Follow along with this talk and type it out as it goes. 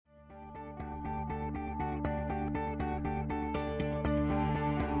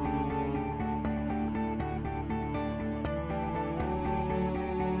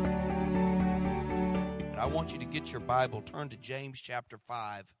I want you to get your Bible, turn to James chapter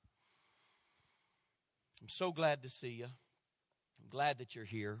 5. I'm so glad to see you. I'm glad that you're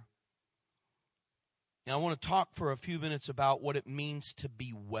here. And I want to talk for a few minutes about what it means to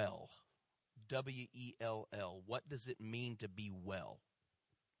be well. W-E-L-L. What does it mean to be well?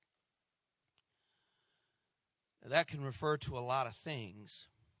 That can refer to a lot of things.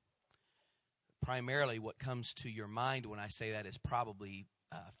 Primarily what comes to your mind when I say that is probably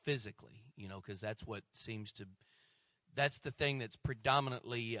physically, because that's the thing that's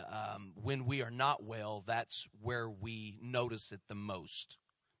predominantly, when we are not well, that's where we notice it the most.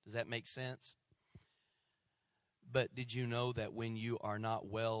 Does that make sense? But did you know that when you are not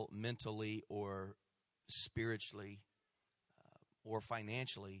well mentally or spiritually or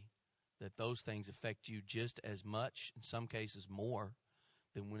financially, that those things affect you just as much, in some cases more,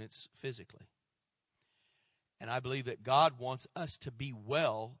 than when it's physically? And I believe that God wants us to be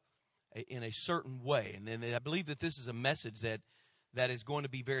well in a certain way. And then I believe that this is a message that is going to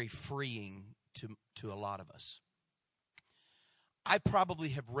be very freeing to a lot of us. I probably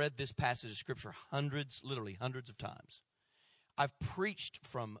have read this passage of Scripture literally hundreds of times. I've preached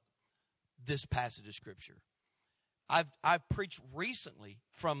from this passage of Scripture. I've preached recently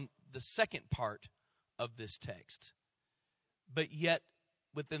from the second part of this text. But yet,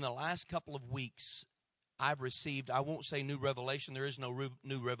 within the last couple of weeks, I've received, I won't say new revelation, there is no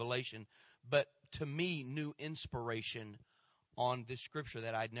new revelation, but to me, new inspiration on this Scripture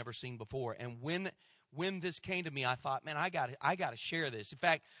that I'd never seen before. And when this came to me, I thought, man, I got to share this. In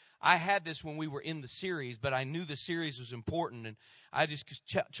fact, I had this when we were in the series, but I knew the series was important, and I just was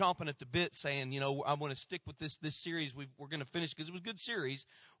chomping at the bit saying, I'm going to stick with this series. We're going to finish, because it was a good series.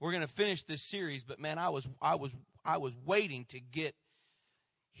 We're going to finish this series, but man, I was waiting to get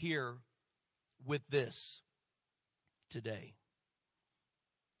here with this today.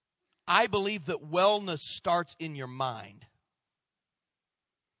 I believe that wellness starts in your mind.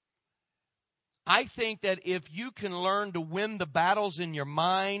 I think that if you can learn to win the battles in your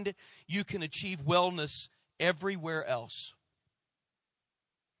mind, you can achieve wellness everywhere else.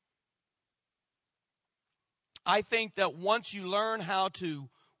 I think that once you learn how to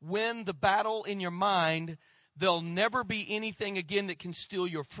win the battle in your mind, there'll never be anything again that can steal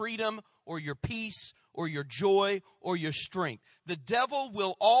your freedom or your peace or your joy or your strength. The devil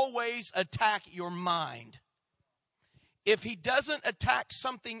will always attack your mind. If he doesn't attack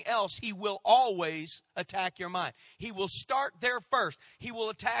something else, he will always attack your mind. He will start there first. He will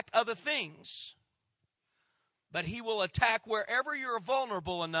attack other things. But he will attack wherever you're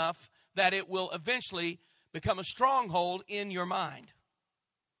vulnerable enough that it will eventually become a stronghold in your mind.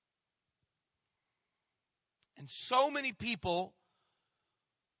 And so many people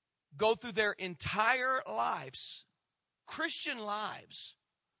go through their entire lives, Christian lives,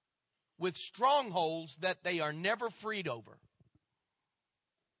 with strongholds that they are never freed over.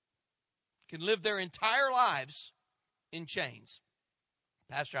 Can live their entire lives in chains.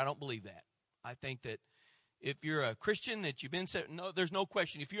 Pastor, I don't believe that. I think that if you're a Christian, that you've been set, no, there's no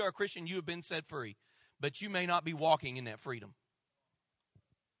question. If you are a Christian, you have been set free. But you may not be walking in that freedom.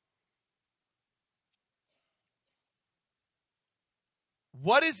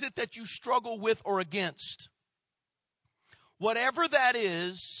 What is it that you struggle with or against? Whatever that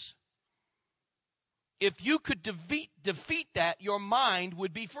is, if you could defeat that, your mind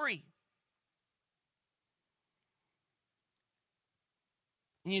would be free.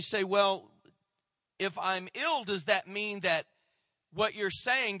 And you say, well, if I'm ill, does that mean that what you're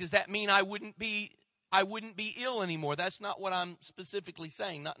saying, does that mean I wouldn't be ill anymore? That's not what I'm specifically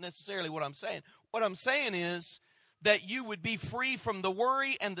saying, not necessarily what I'm saying. What I'm saying is that you would be free from the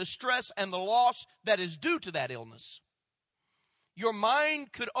worry and the stress and the loss that is due to that illness. Your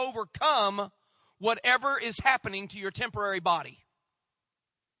mind could overcome whatever is happening to your temporary body.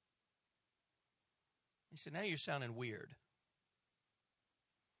 He said, now you're sounding weird.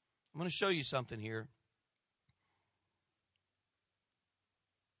 I'm going to show you something here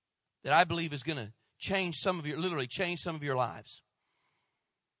that I believe is going to literally change some of your lives.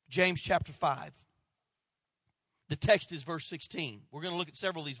 James chapter 5. The text is verse 16. We're going to look at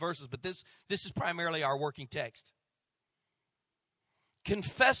several of these verses, but this is primarily our working text.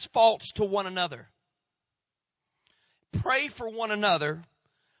 Confess faults to one another. Pray for one another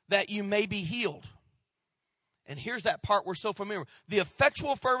that you may be healed. And here's that part we're so familiar with. The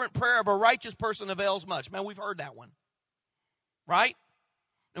effectual fervent prayer of a righteous person avails much. Man, we've heard that one. Right?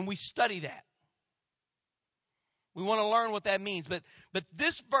 And we study that. We want to learn what that means. But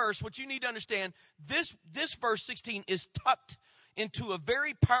this verse, what you need to understand, this verse 16 is tucked into a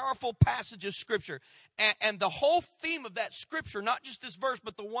very powerful passage of Scripture. And the whole theme of that Scripture, not just this verse,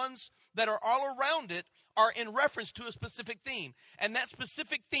 but the ones that are all around it, are in reference to a specific theme. And that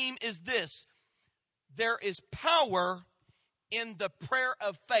specific theme is this: there is power in the prayer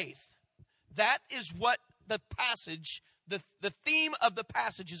of faith. That is what the passage, the theme of the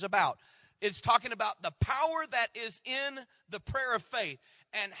passage is about. It's talking about the power that is in the prayer of faith,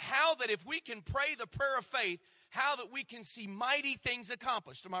 and how that if we can pray the prayer of faith, how that we can see mighty things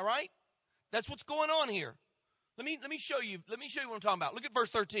accomplished. Am I right? That's what's going on here. Let me show you what I'm talking about. Look at verse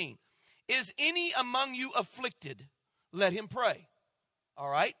 13. Is any among you afflicted? Let him pray. All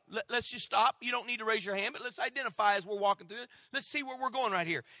right, let's just stop. You don't need to raise your hand, but let's identify as we're walking through it. Let's see where we're going right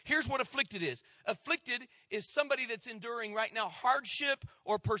here. Here's what afflicted is. Afflicted is somebody that's enduring right now hardship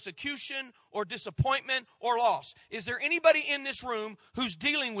or persecution or disappointment or loss. Is there anybody in this room who's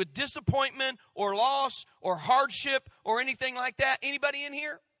dealing with disappointment or loss or hardship or anything like that? Anybody in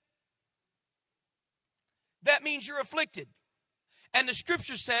here? That means you're afflicted. And the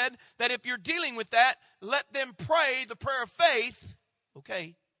Scripture said that if you're dealing with that, let them pray the prayer of faith.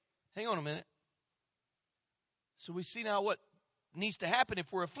 Okay, hang on a minute. So we see now what needs to happen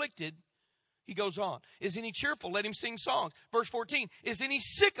if we're afflicted. He goes on. Is any cheerful? Let him sing songs. Verse 14. Is any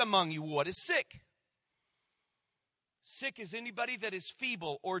sick among you? What is sick? Sick is anybody that is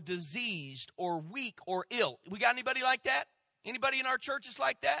feeble or diseased or weak or ill. We got anybody like that? Anybody in our churches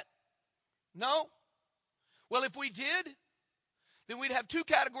like that? No? Well, if we did, then we'd have two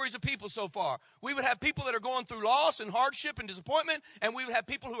categories of people so far. We would have people that are going through loss and hardship and disappointment, and we would have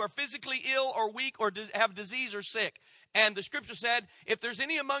people who are physically ill or weak or have disease or sick. And the Scripture said, if there's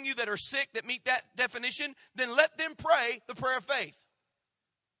any among you that are sick that meet that definition, then let them pray the prayer of faith.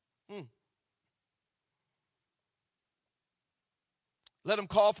 Let them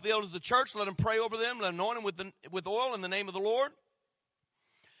call for the elders of the church. Let them pray over them. Let them anoint them with oil in the name of the Lord.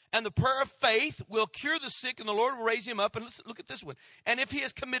 And the prayer of faith will cure the sick, and the Lord will raise him up. And let's look at this one. And if he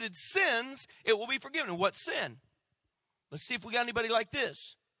has committed sins, it will be forgiven. What sin? Let's see if we got anybody like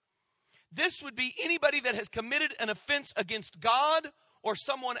this. This would be anybody that has committed an offense against God or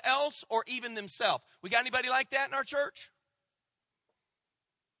someone else or even themselves. We got anybody like that in our church?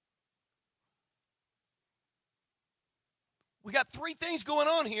 We got three things going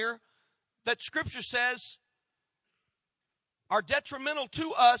on here that Scripture says are detrimental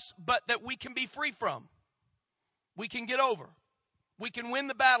to us, but that we can be free from. We can get over. We can win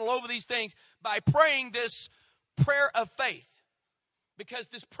the battle over these things by praying this prayer of faith. Because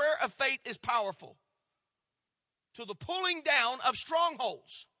this prayer of faith is powerful to the pulling down of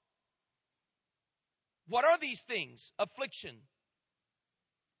strongholds. What are these things? Affliction,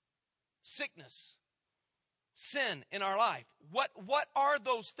 sickness, sin in our life. What are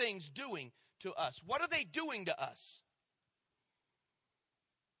those things doing to us? What are they doing to us?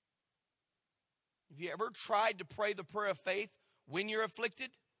 Have you ever tried to pray the prayer of faith when you're afflicted?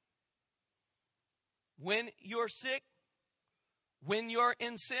 When you're sick? When you're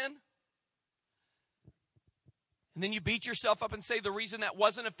in sin? And then you beat yourself up and say the reason that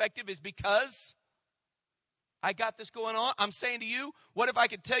wasn't effective is because I got this going on. I'm saying to you, what if I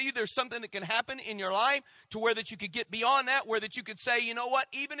could tell you there's something that can happen in your life to where that you could get beyond that, where that you could say, you know what,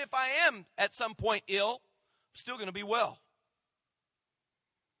 even if I am at some point ill, I'm still going to be well.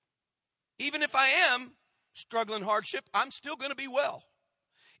 Even if I am struggling hardship, I'm still going to be well.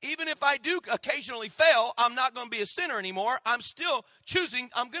 Even if I do occasionally fail, I'm not going to be a sinner anymore. I'm still choosing,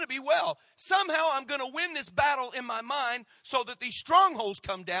 I'm going to be well. Somehow I'm going to win this battle in my mind so that these strongholds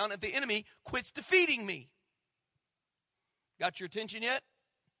come down and the enemy quits defeating me. Got your attention yet?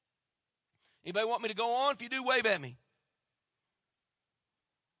 Anybody want me to go on? If you do, wave at me.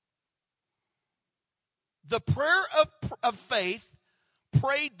 The prayer of faith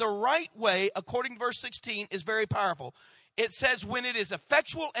prayed the right way, according to verse 16, is very powerful. It says when it is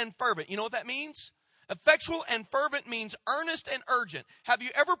effectual and fervent. You know what that means? Effectual and fervent means earnest and urgent. Have you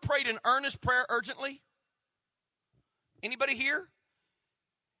ever prayed an earnest prayer urgently? Anybody here?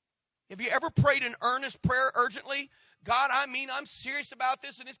 Have you ever prayed an earnest prayer urgently? God, I'm serious about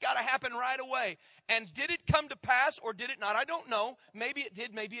this and it's got to happen right away. And did it come to pass or did it not? I don't know. Maybe it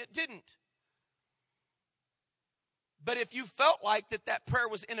did, maybe it didn't. But if you felt like that prayer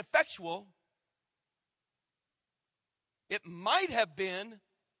was ineffectual, it might have been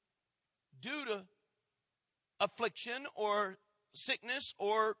due to affliction or sickness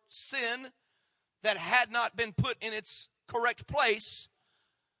or sin that had not been put in its correct place.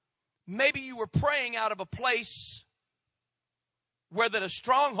 Maybe you were praying out of a place where that a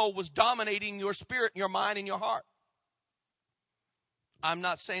stronghold was dominating your spirit, your mind, and your heart. I'm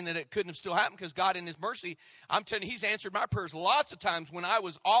not saying that it couldn't have still happened, because God in his mercy, I'm telling you, he's answered my prayers lots of times when I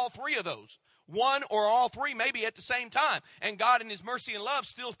was all three of those. One or all three maybe at the same time. And God in his mercy and love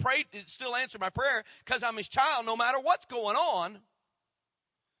still answered my prayer, because I'm his child no matter what's going on.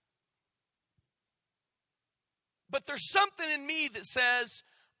 But there's something in me that says,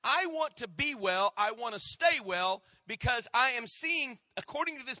 I want to be well, I want to stay well, because I am seeing,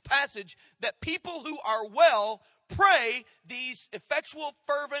 according to this passage, that people who are well pray these effectual,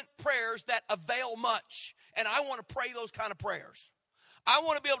 fervent prayers that avail much. And I want to pray those kind of prayers. I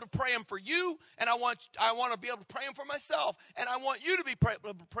want to be able to pray them for you, and I want to be able to pray them for myself, and I want you to be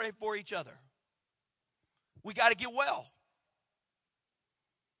able to pray for each other. We got to get well.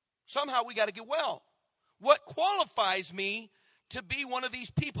 Somehow we got to get well. What qualifies me to be one of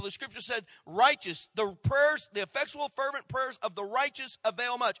these people? The scripture said, righteous, the prayers, the effectual, fervent prayers of the righteous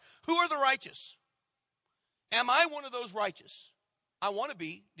avail much. Who are the righteous? Am I one of those righteous? I want to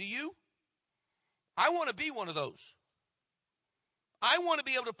be. Do you? I want to be one of those. I want to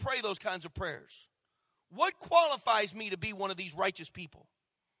be able to pray those kinds of prayers. What qualifies me to be one of these righteous people?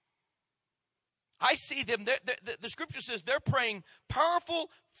 I see them, the scripture says they're praying powerful,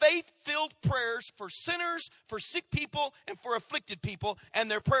 faith-filled prayers for sinners, for sick people, and for afflicted people,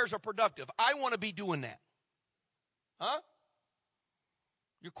 and their prayers are productive. I want to be doing that. Huh?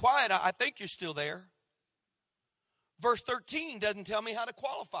 You're quiet. I think you're still there. Verse 13 doesn't tell me how to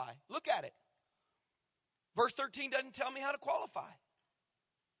qualify. Look at it. Verse 13 doesn't tell me how to qualify.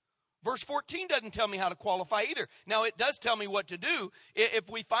 Verse 14 doesn't tell me how to qualify either. Now, it does tell me what to do.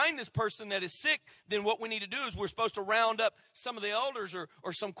 If we find this person that is sick, then what we need to do is we're supposed to round up some of the elders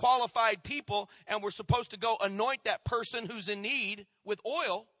or some qualified people, and we're supposed to go anoint that person who's in need with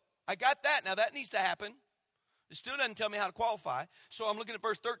oil. I got that. Now, that needs to happen. It still doesn't tell me how to qualify. So I'm looking at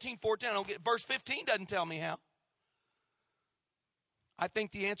verse 13, 14. I don't get verse 15 doesn't tell me how. I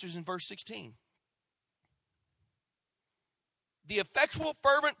think the answer is in verse 16. The effectual,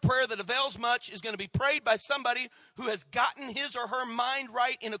 fervent prayer that avails much is going to be prayed by somebody who has gotten his or her mind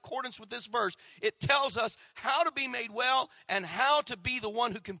right in accordance with this verse. It tells us how to be made well and how to be the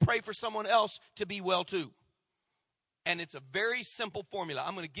one who can pray for someone else to be well too. And it's a very simple formula.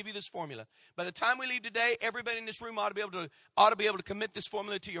 I'm going to give you this formula. By the time we leave today, everybody in this room ought to be able to commit this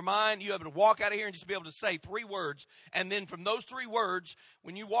formula to your mind. You have to walk out of here and just be able to say 3 words. And then from those 3 words,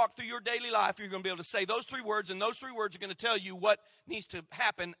 when you walk through your daily life, you're going to be able to say those 3 words, and those 3 words are going to tell you what needs to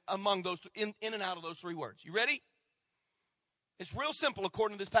happen among those in and out of those 3 words. You ready? It's real simple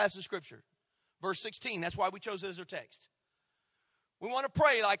according to this passage of Scripture. Verse 16, that's why we chose it as our text. We want to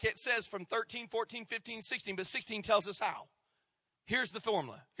pray like it says from 13, 14, 15, 16, but 16 tells us how. Here's the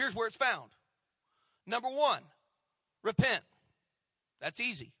formula. Here's where it's found. Number 1, repent. That's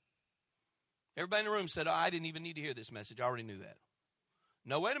easy. Everybody in the room said, I didn't even need to hear this message. I already knew that.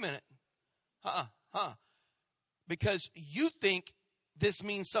 No, wait a minute. Because you think this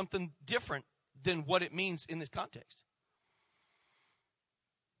means something different than what it means in this context.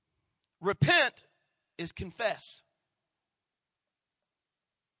 Repent is confess.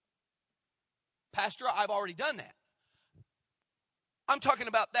 Pastor, I've already done that. I'm talking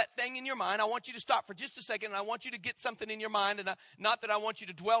about that thing in your mind. I want you to stop for just a second, and I want you to get something in your mind. And not that I want you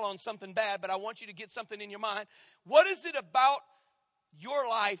to dwell on something bad, but I want you to get something in your mind. What is it about your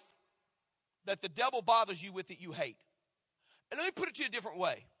life that the devil bothers you with that you hate? And let me put it to you a different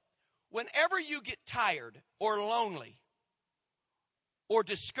way. Whenever you get tired or lonely or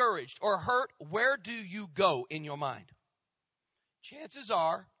discouraged or hurt, where do you go in your mind? Chances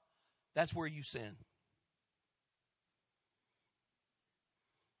are, that's where you sin.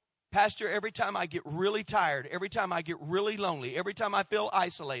 Pastor, every time I get really tired, every time I get really lonely, every time I feel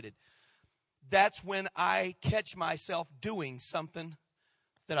isolated, that's when I catch myself doing something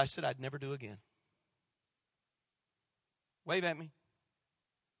that I said I'd never do again. Wave at me.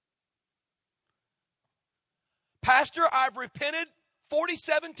 Pastor, I've repented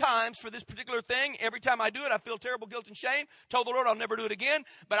 47 times for this particular thing. Every time I do it, I feel terrible guilt and shame. Told the Lord I'll never do it again.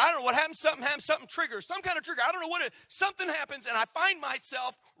 But I don't know what happens. Something triggers. Some kind of trigger. I don't know what it is. Something happens, and I find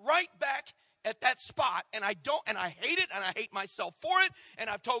myself right back at that spot. And I hate it, and I hate myself for it. And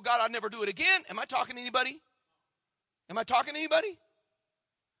I've told God I'll never do it again. Am I talking to anybody? Am I talking to anybody?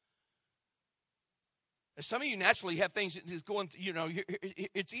 Some of you naturally have things going,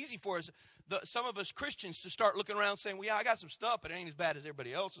 it's easy for us, some of us Christians, to start looking around saying, well, yeah, I got some stuff, but it ain't as bad as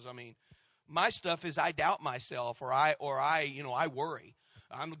everybody else's. I mean, my stuff is I doubt myself, or I worry.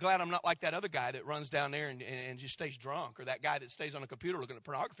 I'm glad I'm not like that other guy that runs down there and just stays drunk, or that guy that stays on a computer looking at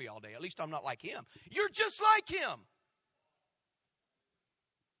pornography all day. At least I'm not like him. You're just like him.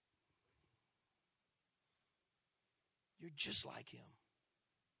 You're just like him.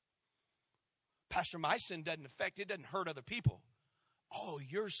 Pastor, my sin doesn't hurt other people. Oh,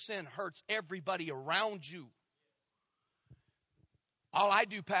 your sin hurts everybody around you. All I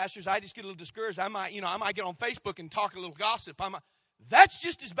do, pastors, I just get a little discouraged. I might get on Facebook and talk a little gossip. That's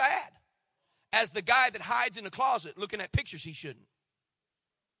just as bad as the guy that hides in the closet looking at pictures he shouldn't.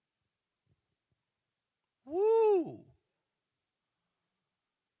 Woo!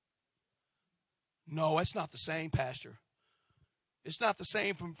 No, it's not the same, Pastor. It's not the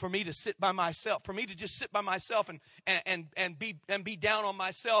same for me to sit by myself, for me to just sit by myself and be down on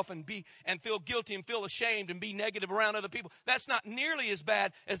myself and feel guilty and feel ashamed and be negative around other people. That's not nearly as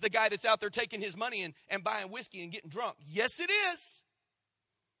bad as the guy that's out there taking his money and buying whiskey and getting drunk. Yes, it is.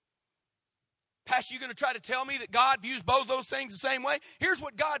 Pastor, you're going to try to tell me that God views both those things the same way? Here's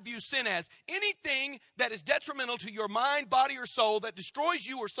what God views sin as. Anything that is detrimental to your mind, body, or soul that destroys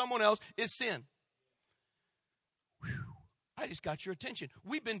you or someone else is sin. Whew. I just got your attention.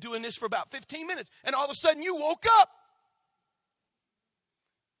 We've been doing this for about 15 minutes, and all of a sudden you woke up.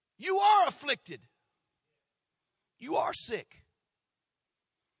 You are afflicted. You are sick.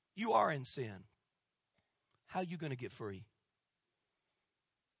 You are in sin. How are you going to get free?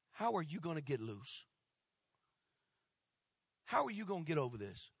 How are you going to get loose? How are you going to get over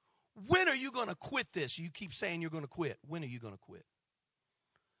this? When are you going to quit this? You keep saying you're going to quit. When are you going to quit?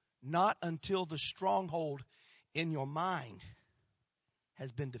 Not until the stronghold in your mind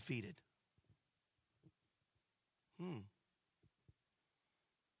has been defeated.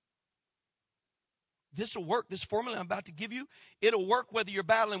 This will work. This formula I'm about to give you, it'll work whether you're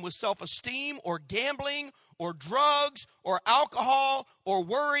battling with self-esteem or gambling or drugs or alcohol or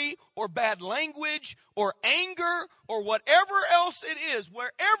worry or bad language or anger or whatever else it is.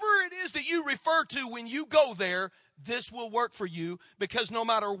 Wherever it is that you refer to when you go there, this will work for you, because no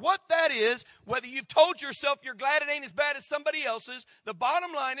matter what that is, whether you've told yourself you're glad it ain't as bad as somebody else's, the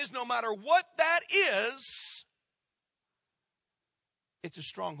bottom line is no matter what that is, it's a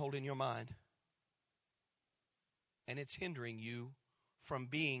stronghold in your mind. And it's hindering you from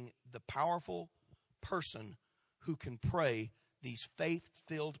being the powerful person who can pray these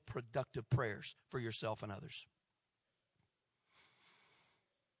faith-filled, productive prayers for yourself and others.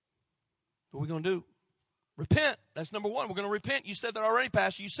 What are we going to do? Repent. That's number one. We're going to repent. You said that already,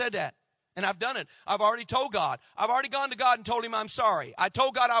 Pastor. You said that. And I've done it. I've already told God. I've already gone to God and told Him I'm sorry. I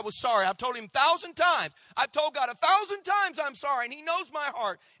told God I was sorry. I've told Him 1,000 times. I've told God 1,000 times I'm sorry. And He knows my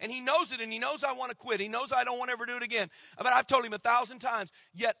heart. And He knows it. And He knows I want to quit. He knows I don't want to ever do it again. But I've told Him 1,000 times.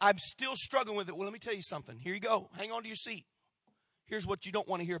 Yet I'm still struggling with it. Well, let me tell you something. Here you go. Hang on to your seat. Here's what you don't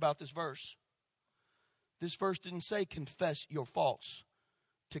want to hear about this verse. This verse didn't say confess your faults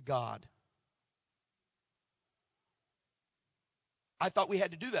to God. I thought we had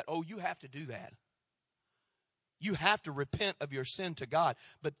to do that. Oh, you have to do that. You have to repent of your sin to God.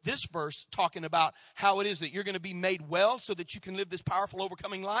 But this verse, talking about how it is that you're going to be made well so that you can live this powerful,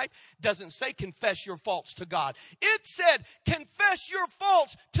 overcoming life, doesn't say confess your faults to God. It said confess your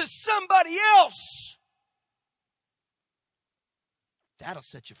faults to somebody else. That'll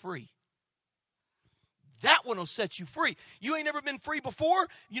set you free. That one will set you free. You ain't never been free before.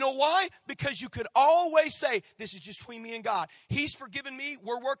 You know why? Because you could always say, this is just between me and God. He's forgiven me.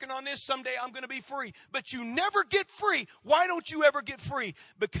 We're working on this. Someday I'm going to be free. But you never get free. Why don't you ever get free?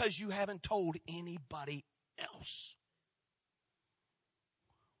 Because you haven't told anybody else.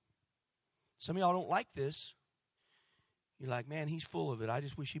 Some of y'all don't like this. You're like, man, he's full of it. I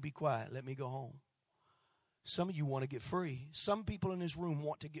just wish he'd be quiet. Let me go home. Some of you want to get free. Some people in this room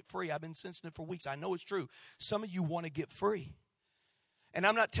want to get free. I've been sensing it for weeks. I know it's true. Some of you want to get free. And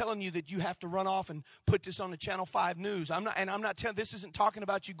I'm not telling you that you have to run off and put this on the Channel 5 news. I'm not telling, this isn't talking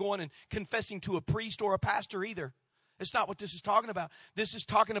about you going and confessing to a priest or a pastor either. It's not what this is talking about. This is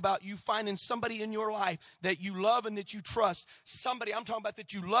talking about you finding somebody in your life that you love and that you trust. Somebody, I'm talking about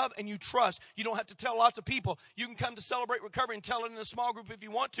that you love and you trust. You don't have to tell lots of people. You can come to Celebrate Recovery and tell it in a small group if you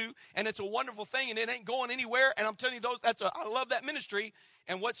want to. And it's a wonderful thing and it ain't going anywhere. And I'm telling you, I love that ministry.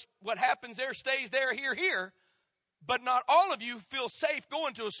 And what happens there stays there, here. But not all of you feel safe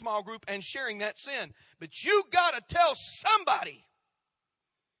going to a small group and sharing that sin. But you got to tell somebody.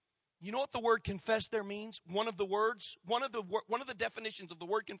 You know what the word confess there means? One of the definitions of the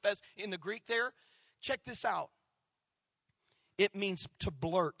word confess in the Greek there. Check this out. It means to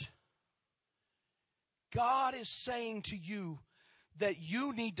blurt. God is saying to you that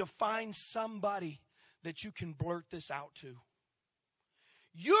you need to find somebody that you can blurt this out to.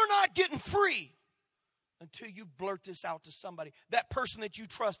 You're not getting free until you blurt this out to somebody. That person that you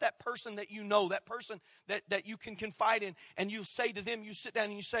trust, that person that you know, that person that you can confide in. And you say to them, you sit down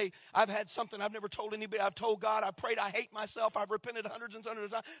and you say, I've had something I've never told anybody. I've told God, I prayed, I hate myself. I've repented hundreds and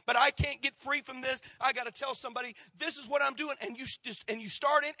hundreds of times. But I can't get free from this. I got to tell somebody, this is what I'm doing. And you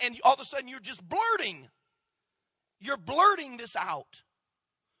start in, and all of a sudden you're just blurting. You're blurting this out.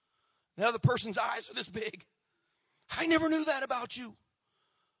 The other person's eyes are this big. I never knew that about you.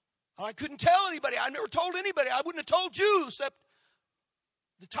 I couldn't tell anybody. I never told anybody. I wouldn't have told you, except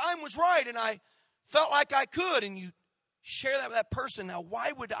the time was right and I felt like I could. And you share that with that person. Now,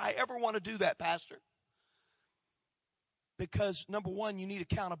 why would I ever want to do that, Pastor? Because, number one, you need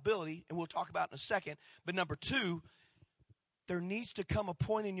accountability, and we'll talk about it in a second. But number two, there needs to come a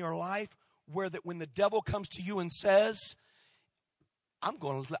point in your life where that when the devil comes to you and says, I'm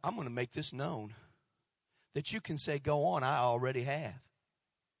going to make this known, that you can say, go on, I already have.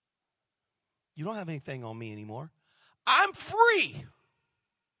 You don't have anything on me anymore. I'm free.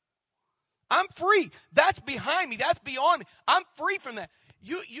 I'm free. That's behind me. That's beyond me. I'm free from that.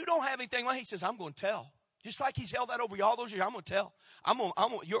 You don't have anything. He says, I'm going to tell. Just like he's held that over you all those years, I'm going to tell.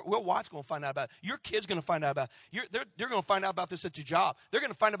 Your wife's going to find out about it. Your kid's going to find out about it. They're going to find out about this at your job. They're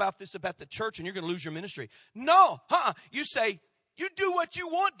going to find out about this about the church, and you're going to lose your ministry. No. You say, you do what you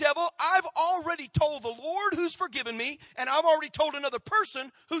want, devil. I've already told the Lord who's forgiven me, and I've already told another person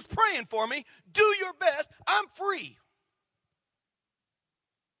who's praying for me, do your best. I'm free.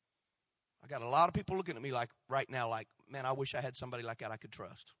 I got a lot of people looking at me like right now like, man, I wish I had somebody like that I could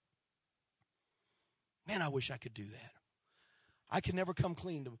trust. Man, I wish I could do that. I can never come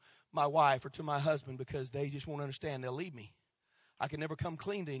clean to my wife or to my husband because they just won't understand. They'll leave me. I can never come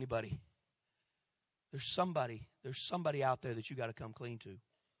clean to anybody. There's somebody out there that you got to come clean to.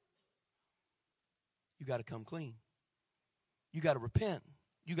 You got to come clean. You got to repent.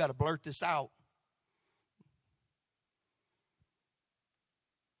 You got to blurt this out.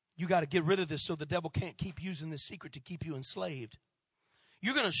 You got to get rid of this so the devil can't keep using this secret to keep you enslaved.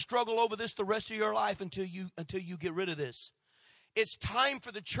 You're going to struggle over this the rest of your life until you get rid of this. It's time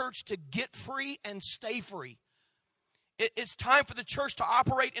for the church to get free and stay free. It's time for the church to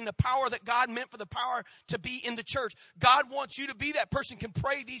operate in the power that God meant for the power to be in the church. God wants you to be that person who can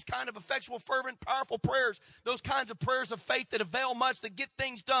pray these kind of effectual, fervent, powerful prayers. Those kinds of prayers of faith that avail much, that get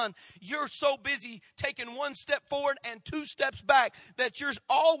things done. You're so busy taking one step forward and two steps back that you're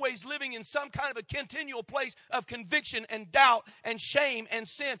always living in some kind of a continual place of conviction and doubt and shame and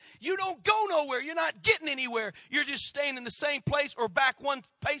sin. You don't go nowhere. You're not getting anywhere. You're just staying in the same place or back one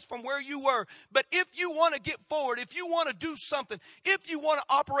pace from where you were. But if you want to get forward, if you want to do something, if you want to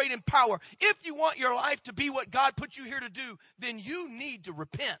operate in power, if you want your life to be what God put you here to do, then you need to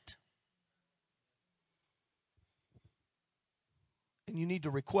repent. And you need to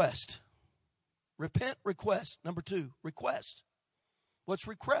request. Repent, request. Number two, request. What's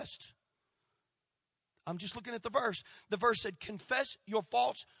request? I'm just looking at the verse. The verse said, confess your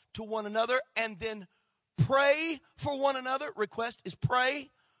faults to one another and then pray for one another. Request is pray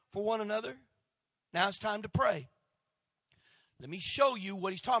for one another. Now it's time to pray. Let me show you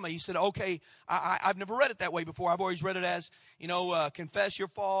what he's talking about. He said, okay, I've never read it that way before. I've always read it as, confess your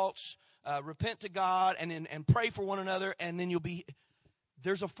faults, repent to God, and pray for one another, and then you'll be,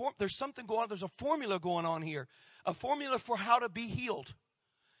 there's something going on. There's a formula going on here. A formula for how to be healed.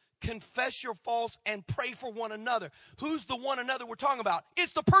 Confess your faults and pray for one another. Who's the one another we're talking about?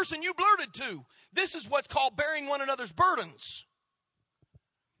 It's the person you blurted to. This is what's called bearing one another's burdens.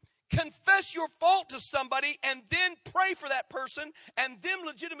 Confess your fault to somebody and then pray for that person and them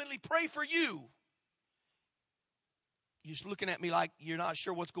legitimately pray for you. You're just looking at me like you're not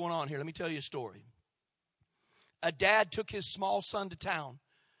sure what's going on here. Let me tell you a story. A dad took his small son to town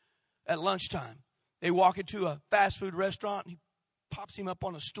at lunchtime. They walk into a fast food restaurant and he pops him up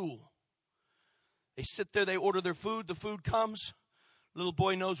on a stool. They sit there, they order their food. The food comes. Little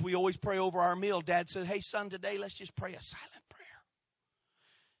boy knows we always pray over our meal. Dad said, hey, son, today let's just pray a silent prayer.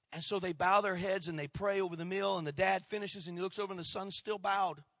 And so they bow their heads and they pray over the meal. And the dad finishes and he looks over and the son's still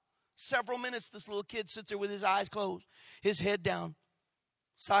bowed. Several minutes, this little kid sits there with his eyes closed, his head down,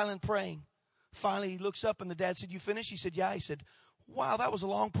 silent praying. Finally, he looks up and the dad said, you finished? He said, yeah. He said, wow, that was a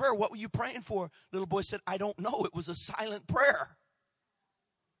long prayer. What were you praying for? Little boy said, I don't know. It was a silent prayer.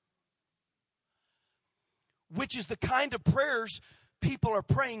 Which is the kind of prayers people are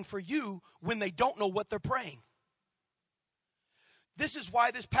praying for you when they don't know what they're praying. This is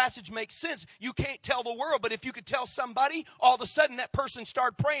why this passage makes sense. You can't tell the world, but if you could tell somebody, all of a sudden that person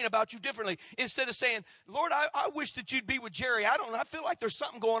started praying about you differently. Instead of saying, Lord, I wish that you'd be with Jerry. I feel like there's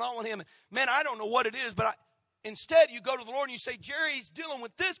something going on with him. Man, I don't know what it is, but Instead, you go to the Lord and you say, Jerry's dealing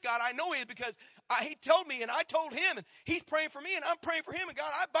with this, God. I know he is because he told me and I told him and he's praying for me and I'm praying for him. And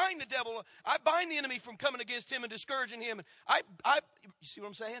God, I bind the devil. I bind the enemy from coming against him and discouraging him. And you see what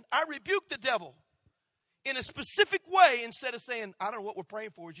I'm saying? I rebuke the devil in a specific way instead of saying, I don't know what we're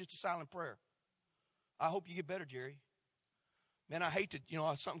praying for. It's just a silent prayer. I hope you get better, Jerry. Man, I hate that,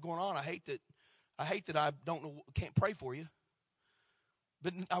 something going on. I hate that I don't know, can't pray for you.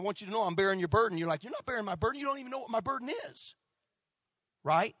 But I want you to know I'm bearing your burden. You're like, you're not bearing my burden. You don't even know what my burden is.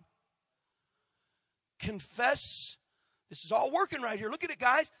 Right? Confess. This is all working right here. Look at it,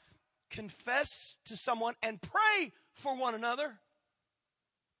 guys. Confess to someone and pray for one another.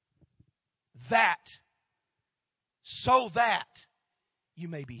 So that you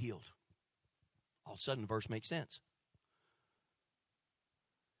may be healed. All of a sudden, the verse makes sense.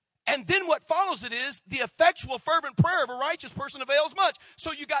 And then what follows it is the effectual fervent prayer of a righteous person avails much.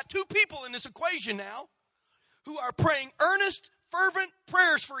 So you got two people in this equation now who are praying earnest, fervent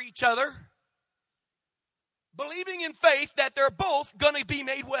prayers for each other, believing in faith that they're both going to be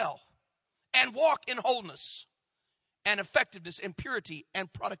made well and walk in wholeness and effectiveness and purity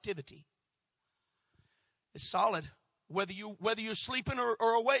and productivity. It's solid. Whether you're sleeping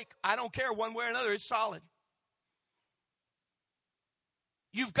or awake, I don't care one way or another, it's solid.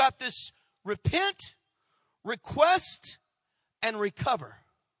 You've got this repent, request, and recover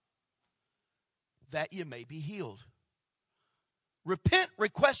that you may be healed. Repent,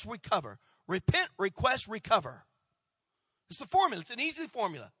 request, recover. Repent, request, recover. It's the formula. It's an easy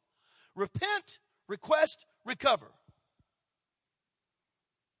formula. Repent, request, recover.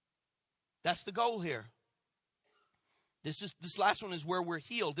 That's the goal here. This last one is where we're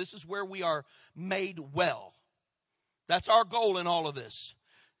healed. This is where we are made well. That's our goal in all of this.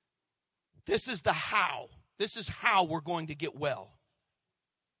 This is the how. This is how we're going to get well.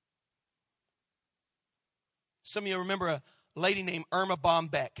 Some of you remember a lady named Irma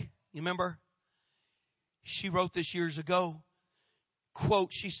Bombeck. You remember? She wrote this years ago.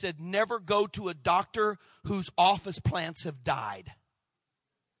 Quote, she said, never go to a doctor whose office plants have died.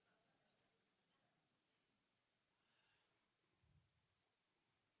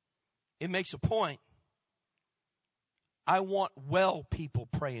 It makes a point. I want well people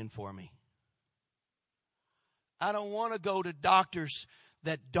praying for me. I don't want to go to doctors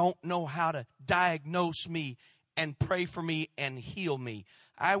that don't know how to diagnose me and pray for me and heal me.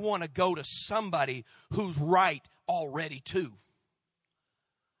 I want to go to somebody who's right already too.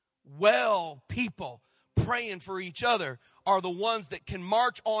 Well people praying for each other are the ones that can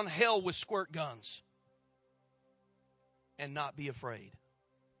march on hell with squirt guns and not be afraid.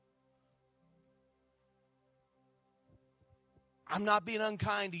 I'm not being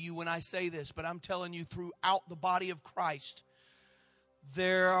unkind to you when I say this, but I'm telling you throughout the body of Christ,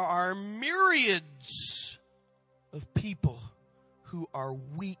 there are myriads of people who are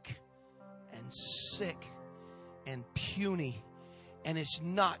weak and sick and puny. And it's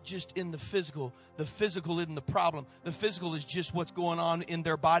not just in the physical. The physical isn't the problem. The physical is just what's going on in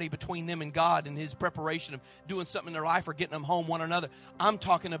their body between them and God and His preparation of doing something in their life or getting them home one another. I'm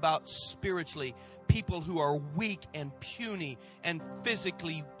talking about spiritually. People who are weak and puny and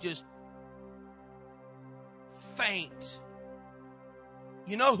physically just faint.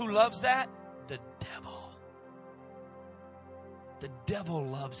 You know who loves that? The devil. The devil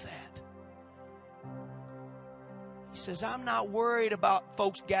loves that. He says, I'm not worried about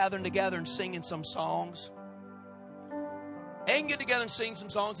folks gathering together and singing some songs. They can get together and sing some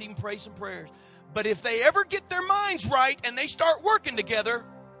songs, even pray some prayers. But if they ever get their minds right and they start working together,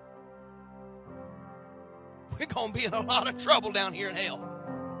 we're going to be in a lot of trouble down here in hell.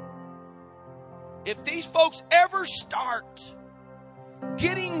 If these folks ever start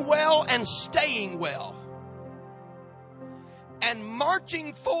getting well and staying well and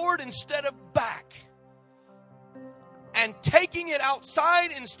marching forward instead of back, and taking it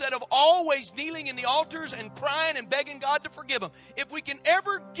outside instead of always kneeling in the altars and crying and begging God to forgive them. If we can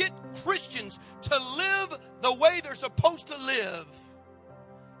ever get Christians to live the way they're supposed to live,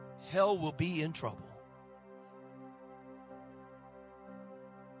 hell will be in trouble.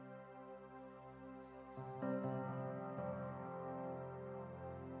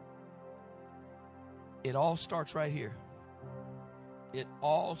 It all starts right here. It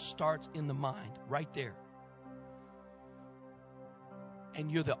all starts in the mind, right there. And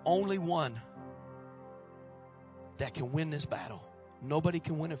you're the only one that can win this battle. Nobody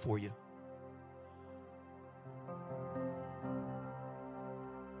can win it for you.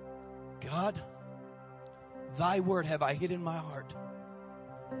 God, thy word have I hid in my heart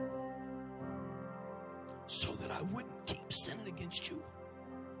so that I wouldn't keep sinning against you.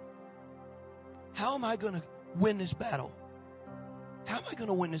 How am I going to win this battle? How am I going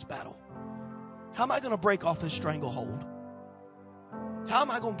to win this battle? How am I going to break off this stranglehold? How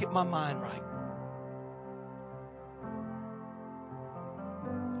am I going to get my mind right?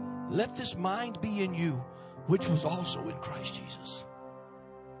 Let this mind be in you, which was also in Christ Jesus.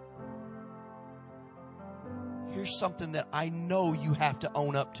 Here's something that I know you have to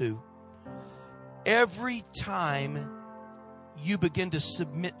own up to. Every time you begin to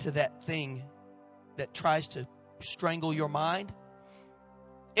submit to that thing that tries to strangle your mind,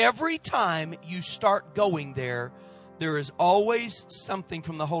 every time you start going there, there is always something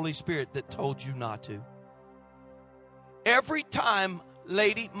from the Holy Spirit that told you not to. Every time,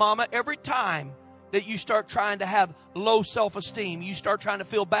 lady, mama, every time that you start trying to have low self-esteem, you start trying to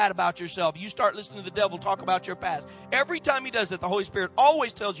feel bad about yourself, you start listening to the devil talk about your past, every time he does that, the Holy Spirit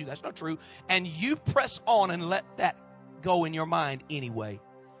always tells you that's not true, and you press on and let that go in your mind anyway.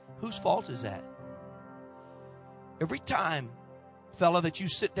 Whose fault is that? Every time, fella, that you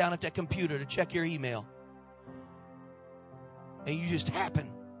sit down at that computer to check your email, and you just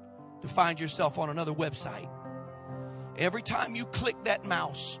happen to find yourself on another website, every time you click that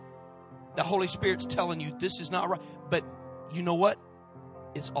mouse, the Holy Spirit's telling you this is not right. But you know what?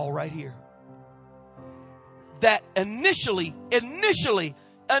 It's all right here. That initially,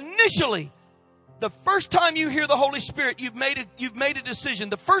 the first time you hear the Holy Spirit, you've made a decision.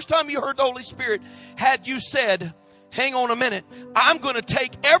 The first time you heard the Holy Spirit, had you said, hang on a minute, I'm going to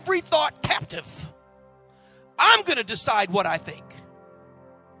take every thought captive. I'm going to decide what I think.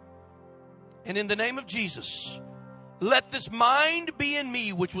 And in the name of Jesus, let this mind be in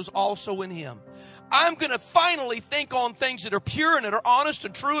me, which was also in him. I'm going to finally think on things that are pure and that are honest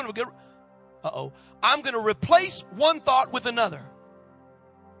and true and good. I'm going to replace one thought with another.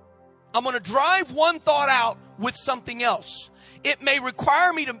 I'm going to drive one thought out with something else. It may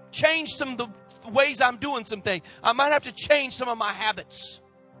require me to change some of the ways I'm doing some things. I might have to change some of my habits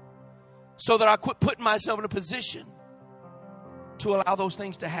so that I quit putting myself in a position to allow those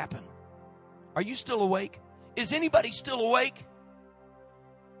things to happen. Are you still awake? Is anybody still awake?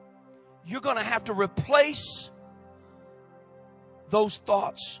 You're going to have to replace those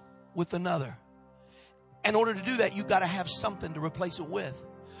thoughts with another. In order to do that, you've got to have something to replace it with.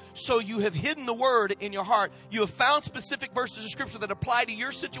 So you have hidden the word in your heart. You have found specific verses of scripture that apply to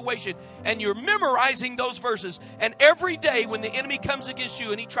your situation, and you're memorizing those verses. And every day when the enemy comes against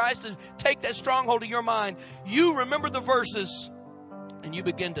you and he tries to take that stronghold of your mind, you remember the verses and you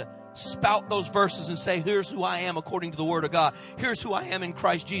begin to spout those verses and say, here's who I am according to the word of God. Here's who I am in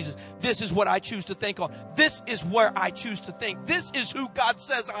Christ Jesus. This is what I choose to think on. This is where I choose to think. This is who God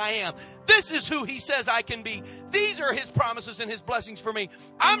says I am. This is who he says I can be. These are his promises and his blessings for me.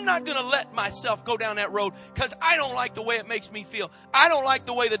 I'm not going to let myself go down that road because I don't like the way it makes me feel. I don't like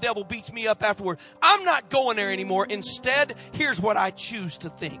the way the devil beats me up afterward. I'm not going there anymore. Instead, here's what I choose to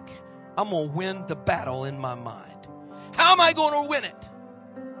think. I'm going to win the battle in my mind. How am I going to win it?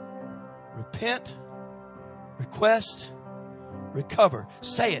 Repent, request, recover.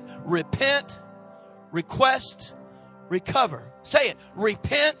 Say it. Repent, request, recover. Say it.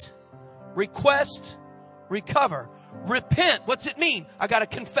 Repent, request, recover. Repent. What's it mean? I got to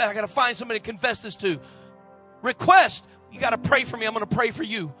confess. I got to find somebody to confess this to. Request. You got to pray for me. I'm going to pray for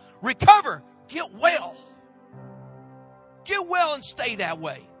you. Recover. Get well. Get well and stay that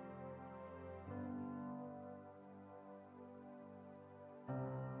way.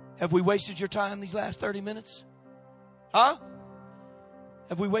 Have we wasted your time these last 30 minutes? Huh?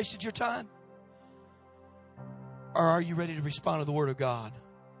 Have we wasted your time? Or are you ready to respond to the Word of God?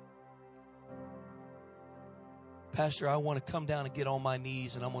 Pastor, I want to come down and get on my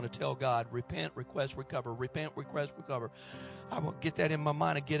knees and I'm going to tell God, repent, request, recover. Repent, request, recover. I'm going to get that in my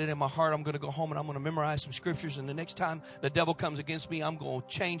mind and get it in my heart. I'm going to go home and I'm going to memorize some scriptures. And the next time the devil comes against me, I'm going to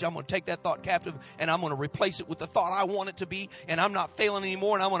change. I'm going to take that thought captive and I'm going to replace it with the thought I want it to be. And I'm not failing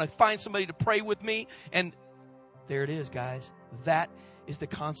anymore. And I'm going to find somebody to pray with me. And there it is, guys. That is the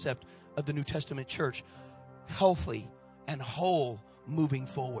concept of the New Testament church. Healthy and whole moving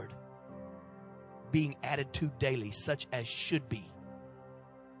forward. Being added to daily, such as should be.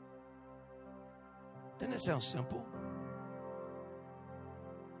 Doesn't that sound simple?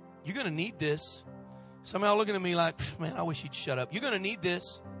 You're going to need this. Some of y'all looking at me like, man, I wish you'd shut up. You're going to need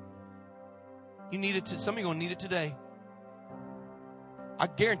this. You need it. Some of you are going to need it today. I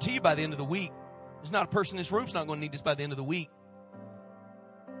guarantee you by the end of the week, there's not a person in this room who's not going to need this by the end of the week.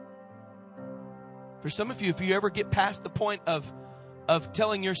 For some of you, if you ever get past the point of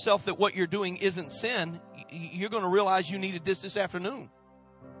telling yourself that what you're doing isn't sin, you're going to realize you needed this afternoon.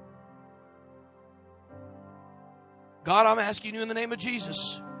 God, I'm asking you in the name of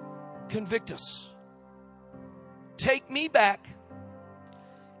Jesus, convict us. take me back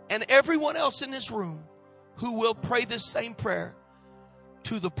and everyone else in this room who will pray this same prayer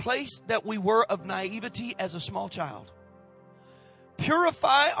to the place that we were of naivety as a small child.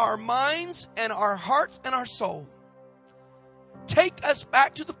 Purify our minds and our hearts and our soul. Take us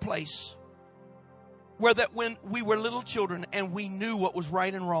back to the place where that when we were little children and we knew what was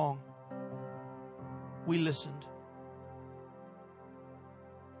right and wrong, we listened.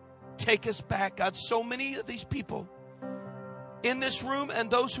 Take us back, God. So many of these people in this room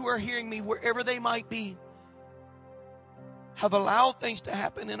and those who are hearing me, wherever they might be, have allowed things to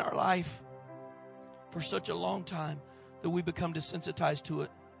happen in our life for such a long time that we become desensitized to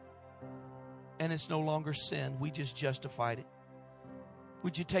it. And it's no longer sin. We just justified it.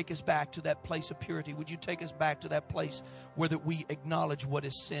 Would you take us back to that place of purity? Would you take us back to that place where that we acknowledge what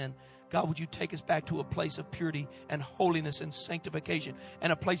is sin? God, would you take us back to a place of purity and holiness and sanctification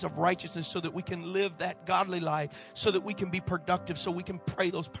and a place of righteousness so that we can live that godly life, so that we can be productive, so we can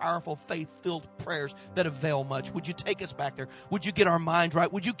pray those powerful faith-filled prayers that avail much. Would you take us back there? Would you get our mind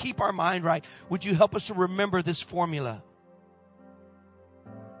right? Would you keep our mind right? Would you help us to remember this formula?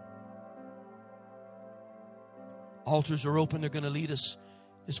 Altars are open. They're going to lead us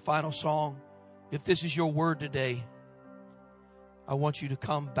this final song. If this is your word today, I want you to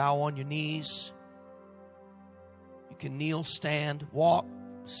come bow on your knees. You can kneel, stand, walk,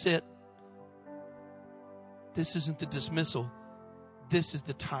 sit. This isn't the dismissal. This is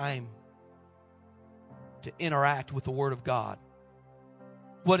the time to interact with the Word of God.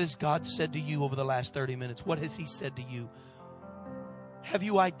 What has God said to you over the last 30 minutes? What has He said to you? Have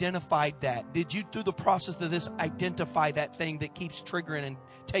you identified that? Did you, through the process of this, identify that thing that keeps triggering and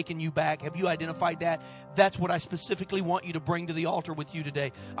taking you back? Have you identified that? That's what I specifically want you to bring to the altar with you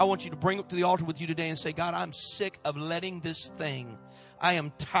today. I want you to bring it to the altar with you today and say, God, I'm sick of letting this thing. I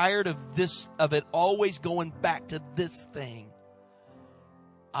am tired of this, of it always going back to this thing.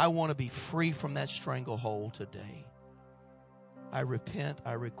 I want to be free from that stranglehold today. I repent,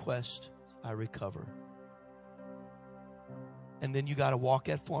 I request, I recover. And then you got to walk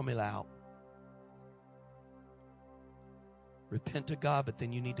that formula out. Repent to God, but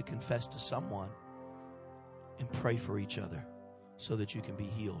then you need to confess to someone and pray for each other so that you can be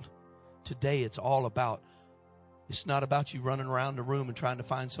healed. Today it's all about, it's not about you running around the room and trying to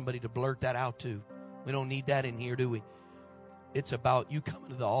find somebody to blurt that out to. We don't need that in here, do we? It's about you coming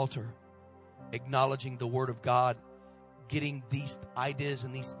to the altar, acknowledging the Word of God, getting these ideas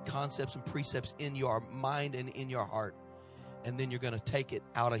and these concepts and precepts in your mind and in your heart. And then you're going to take it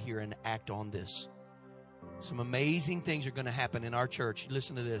out of here and act on this. Some amazing things are going to happen in our church.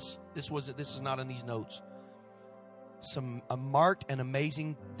 Listen to this. This is not in these notes. Some marked and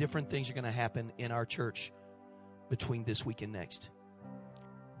amazing different things are going to happen in our church between this week and next.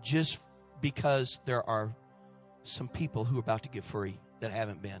 Just because there are some people who are about to get free that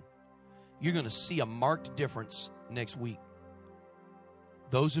haven't been. You're going to see a marked difference next week.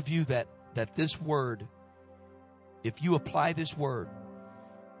 Those of you that this word, if you apply this word,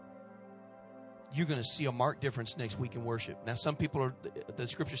 you're going to see a marked difference next week in worship. Now, some people are, the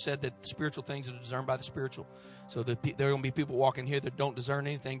scripture said that spiritual things are discerned by the spiritual. So there are going to be people walking here that don't discern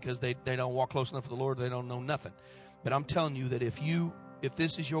anything because they don't walk close enough to the Lord. They don't know nothing. But I'm telling you that if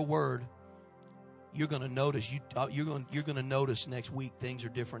this is your word, you're going to notice, you're going to notice next week things are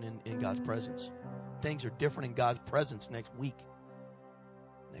different in God's presence. Things are different in God's presence next week,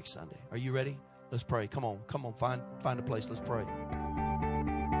 next Sunday. Are you ready? Let's pray. Come on, find a place. Let's pray.